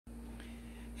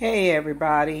Hey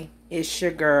everybody, it's your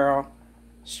girl,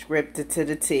 Scripted to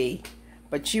the T.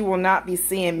 But you will not be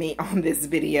seeing me on this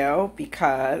video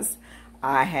because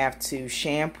I have to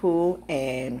shampoo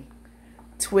and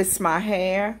twist my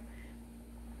hair.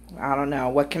 I don't know,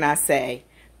 what can I say?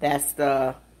 That's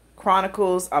the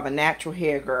Chronicles of a Natural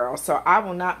Hair Girl. So I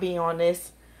will not be on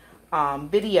this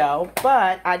video,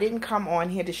 but I didn't come on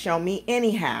here to show me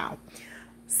anyhow.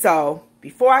 So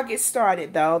before I get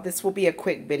started though, this will be a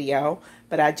quick video,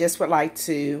 but I just would like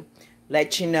to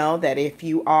let you know that if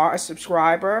you are a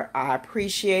subscriber, I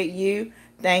appreciate you.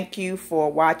 Thank you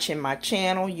for watching my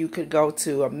channel. You could go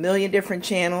to a million different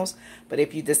channels, but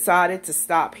if you decided to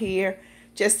stop here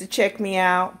just to check me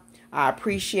out, I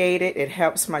appreciate it. It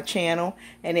helps my channel.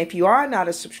 And if you are not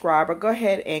a subscriber, go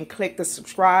ahead and click the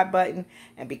subscribe button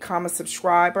and become a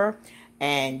subscriber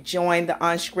and join the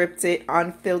Unscripted,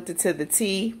 Unfiltered to the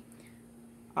T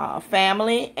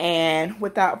family. And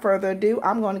without further ado,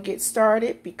 I'm going to get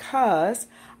started because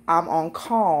I'm on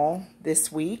call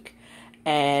this week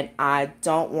and I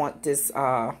don't want this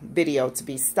video to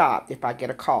be stopped if I get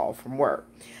a call from work.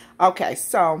 Okay,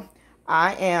 so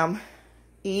I am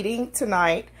eating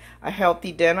tonight a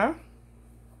healthy dinner.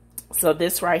 So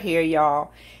this right here,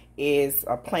 y'all, is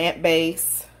a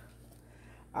plant-based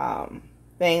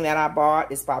thing that I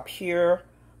bought. It's by Pure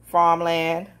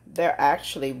Farmland. They're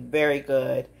actually very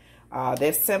good.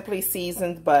 They're simply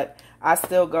seasoned, but I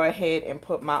still go ahead and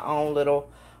put my own little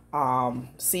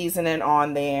seasoning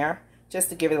on there just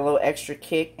to give it a little extra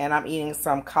kick. And I'm eating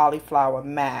some cauliflower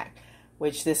mac,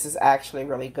 which this is actually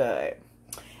really good.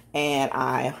 And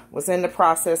I was in the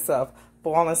process of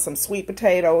boiling some sweet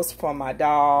potatoes for my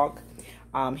dog.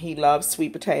 He loves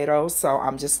sweet potatoes, so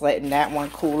I'm just letting that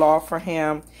one cool off for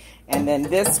him. And then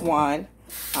this one,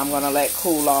 I'm going to let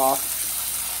cool off.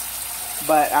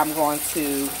 But I'm going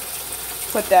to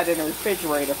put that in the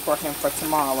refrigerator for him for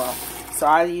tomorrow. So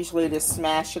I usually just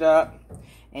smash it up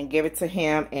and give it to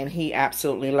him, and he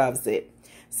absolutely loves it.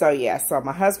 So yeah, so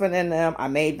my husband and them, I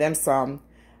made them some,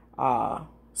 what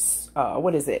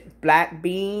is it? Black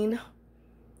bean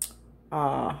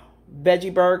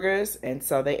veggie burgers, and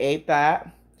so they ate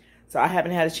that. So I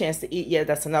haven't had a chance to eat yet.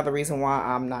 That's another reason why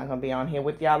I'm not going to be on here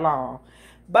with y'all long.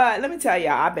 But let me tell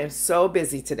y'all, I've been so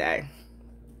busy today.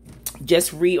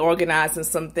 Just reorganizing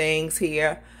some things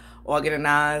here.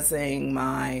 Organizing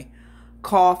my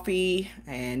coffee.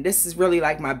 And this is really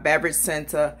like my beverage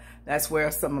center. That's where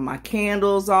some of my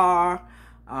candles are.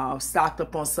 Stocked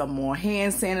up on some more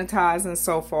hand sanitizer and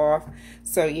so forth.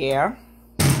 So yeah,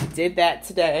 did that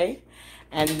today.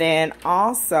 And then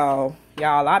also,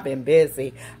 y'all, I've been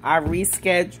busy. I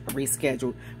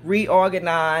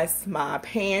reorganized my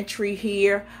pantry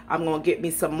here. I'm going to get me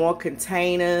some more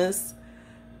containers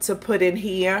to put in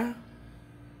here.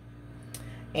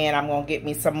 And I'm going to get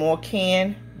me some more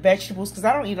canned vegetables because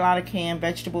I don't eat a lot of canned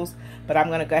vegetables. But I'm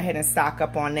going to go ahead and stock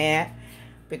up on that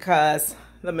because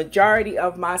the majority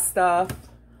of my stuff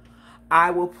I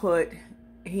will put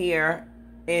here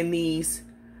in these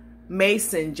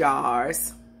mason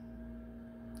jars.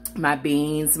 My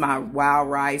beans, my wild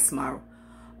rice, my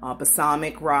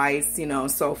balsamic rice, you know,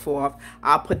 and so forth.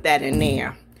 I'll put that in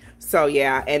there. So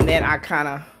yeah, and then I kind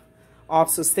of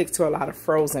also stick to a lot of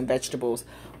frozen vegetables.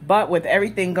 But with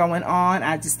everything going on,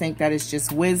 I just think that it's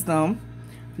just wisdom,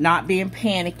 not being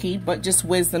panicky, but just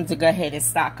wisdom to go ahead and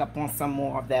stock up on some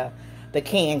more of the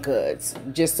canned goods,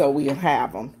 just so we'll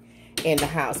have them in the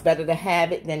house. Better to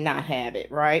have it than not have it,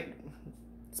 right?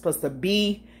 It's supposed to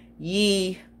be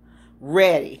ye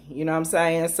ready. You know what I'm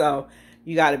saying? So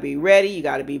you got to be ready. You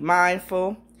got to be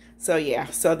mindful. So yeah.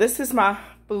 So this is my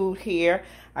food here.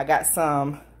 I got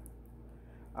some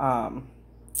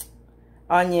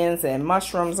onions and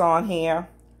mushrooms on here.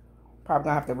 Probably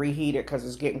going to have to reheat it because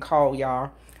it's getting cold,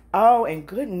 y'all. Oh, and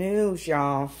good news,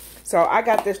 y'all. So I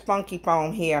got this funky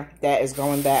phone here that is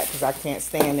going back because I can't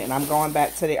stand it. And I'm going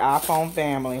back to the iPhone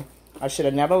family. I should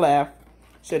have never left.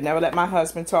 Should never let my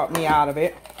husband talk me out of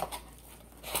it.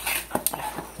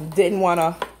 Didn't want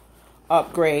to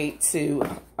upgrade to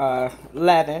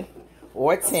 11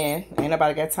 or 10. Ain't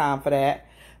nobody got time for that.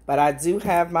 But I do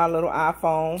have my little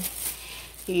iPhone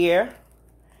here.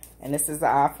 And this is the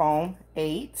iPhone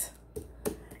 8.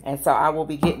 And so I will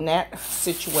be getting that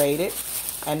situated.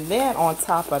 And then on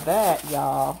top of that,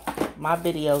 y'all, my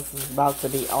videos is about to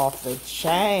be off the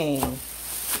chain.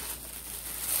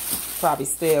 Probably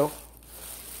still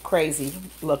crazy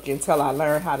looking until I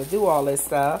learn how to do all this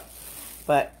stuff.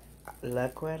 But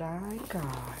look what I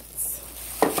got.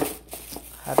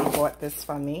 Hubby bought this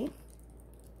for me.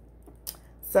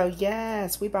 So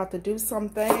yes, we about to do some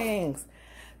things.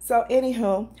 So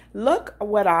anywho, look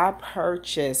what I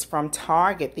purchased from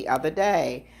Target the other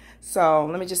day. So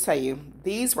let me just tell you,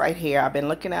 these right here, I've been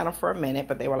looking at them for a minute,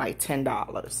 but they were like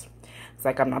 $10. It's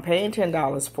like I'm not paying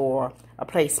 $10 for a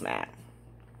placemat.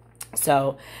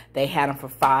 So they had them for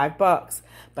 $5,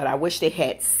 but I wish they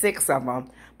had 6 of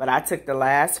them. But I took the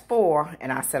last 4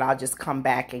 and I said I'll just come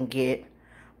back and get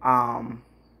 2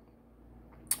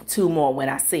 more when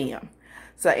I see them.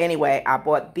 So anyway, I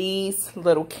bought these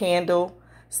little candle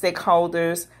stick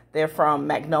holders. They're from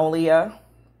Magnolia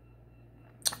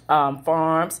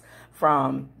Farms,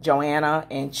 from Joanna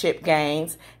and Chip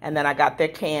Gaines. And then I got their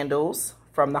candles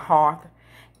from the Hearth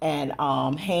and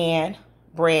Hand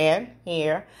brand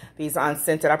here. These are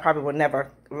unscented. I probably will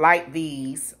never light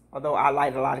these, although I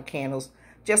light a lot of candles,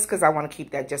 just because I want to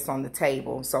keep that just on the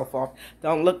table and so forth.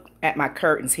 Don't look at my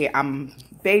curtains here. I'm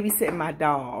babysitting my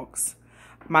dogs,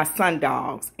 my son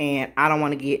dogs, and I don't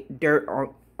want to get dirt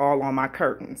all on my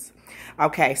curtains.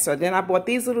 Okay, so then I bought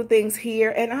these little things here,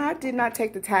 and I did not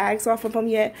take the tags off of them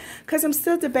yet because I'm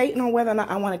still debating on whether or not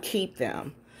I want to keep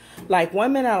them. Like,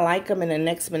 one minute I like them, and the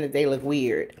next minute they look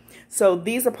weird. So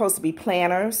these are supposed to be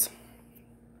planters,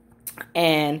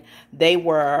 and they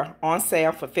were on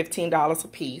sale for $15 a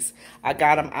piece. I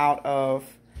got them out of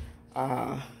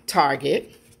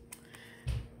Target.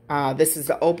 This is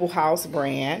the Opal House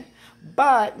brand.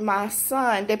 But my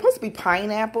son, they're supposed to be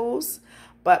pineapples,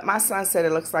 but my son said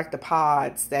it looks like the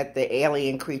pods that the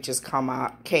alien creatures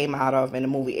came out of in the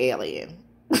movie Alien.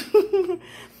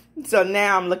 So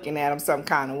now I'm looking at them some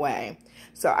kind of way.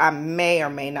 So I may or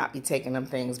may not be taking them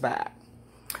things back.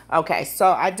 Okay, so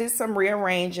I did some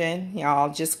rearranging,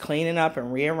 y'all, just cleaning up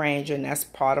and rearranging. That's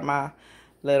part of my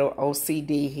little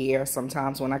OCD here.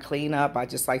 Sometimes when I clean up, I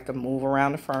just like to move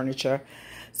around the furniture.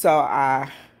 So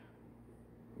I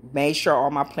made sure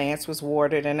all my plants was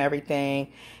watered and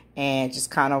everything, and just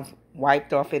kind of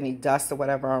wiped off any dust or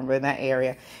whatever over in that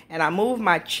area. And I moved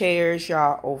my chairs,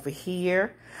 y'all, over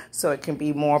here so it can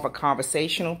be more of a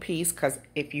conversational piece, because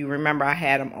if you remember, I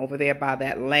had them over there by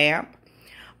that lamp.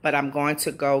 But I'm going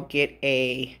to go get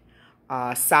a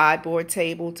sideboard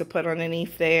table to put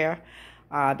underneath there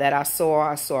that I saw.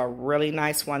 I saw a really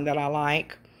nice one that I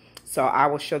like. So I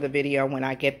will show the video when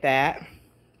I get that.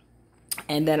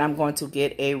 And then I'm going to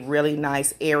get a really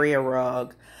nice area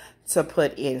rug to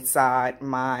put inside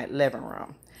my living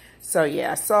room. So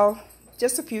yeah, so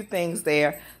just a few things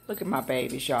there. Look at my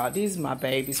babies, y'all. These are my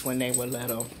babies when they were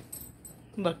little.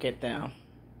 Look at them.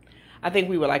 I think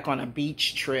we were like on a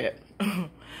beach trip.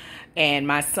 And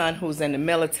my son, who's in the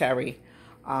military,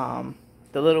 the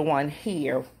little one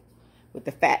here with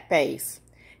the fat face,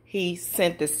 he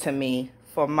sent this to me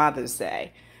for Mother's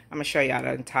Day. I'm going to show y'all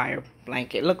the entire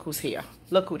blanket. Look who's here.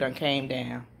 Look who done came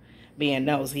down being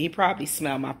nosy. He probably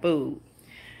smelled my food.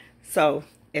 So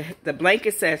the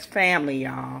blanket says family,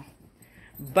 y'all.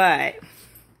 But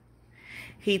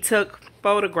he took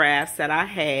photographs that I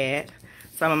had,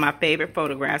 some of my favorite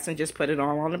photographs, and just put it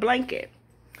all on the blanket.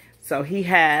 So he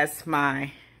has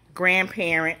my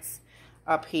grandparents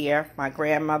up here, my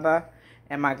grandmother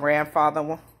and my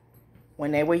grandfather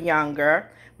when they were younger.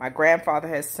 My grandfather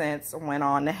has since went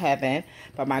on to heaven,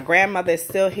 but my grandmother is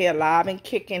still here alive and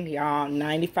kicking, y'all,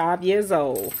 95 years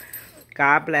old.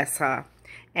 God bless her.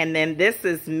 And then this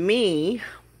is me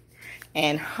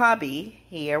and hubby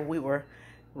here. We were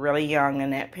really young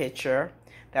in that picture.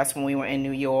 That's when we were in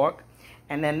New York.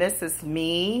 And then this is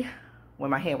me when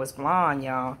my hair was blonde,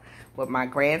 y'all, with my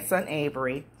grandson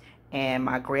Avery and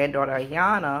my granddaughter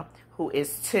Ayana, who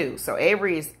is 2. So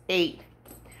Avery is 8,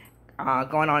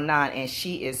 going on 9, and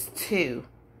she is 2.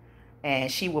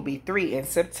 And she will be 3 in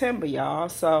September, y'all.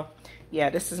 So,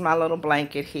 yeah, this is my little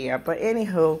blanket here. But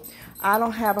anywho, I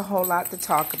don't have a whole lot to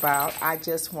talk about. I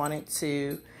just wanted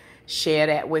to share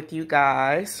that with you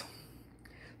guys.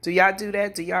 Do y'all do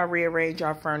that? Do y'all rearrange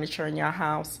your furniture in your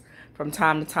house? From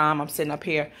time to time, I'm sitting up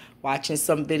here watching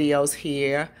some videos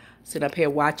here. Sitting up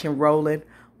here watching Rolling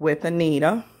with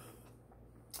Anita.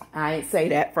 I ain't say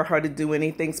that for her to do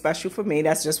anything special for me.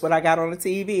 That's just what I got on the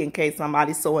TV in case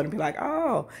somebody saw it and be like,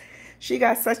 oh, she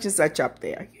got such and such up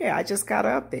there. Yeah, I just got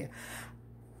her up there.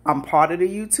 I'm part of the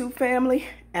YouTube family,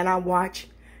 and I watch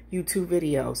YouTube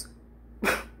videos.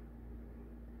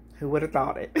 Who would have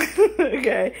thought it?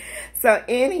 Okay. So,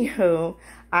 anywho,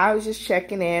 I was just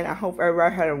checking in. I hope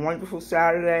everybody had a wonderful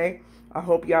Saturday. I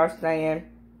hope y'all staying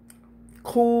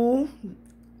cool.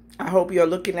 I hope you're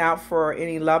looking out for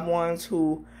any loved ones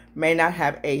who may not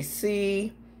have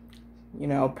AC. You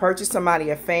know, purchase somebody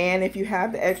a fan if you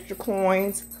have the extra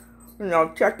coins. You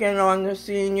know, check in on the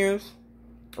seniors.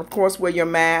 Of course, wear your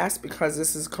mask because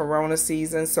this is Corona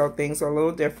season, so things are a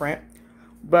little different.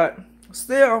 But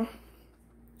still,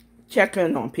 check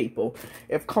in on people.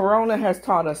 If Corona has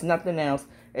taught us nothing else,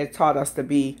 it taught us to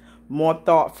be more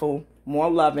thoughtful,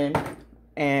 more loving,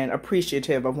 and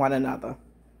appreciative of one another.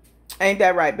 Ain't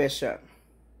that right, Bishop?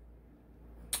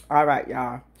 All right,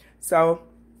 y'all. So,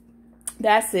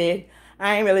 that's it.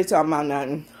 I ain't really talking about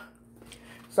nothing.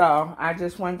 So, I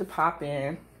just wanted to pop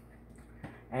in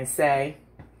and say,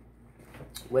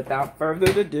 without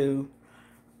further ado,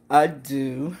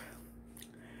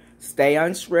 stay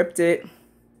unscripted,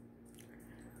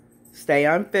 stay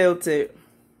unfiltered.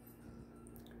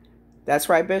 That's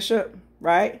right, Bishop,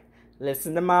 right?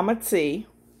 Listen to Mama T.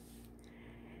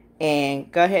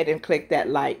 And go ahead and click that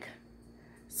like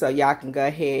so y'all can go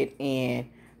ahead and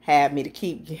have me to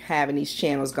keep having these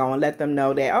channels going. Let them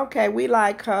know that, okay, we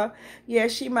like her. Yeah,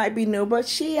 she might be new, but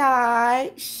she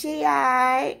aight. She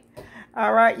aight.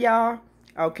 All right, y'all?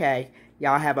 Okay.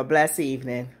 Y'all have a blessed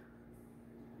evening.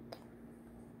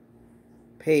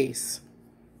 Peace.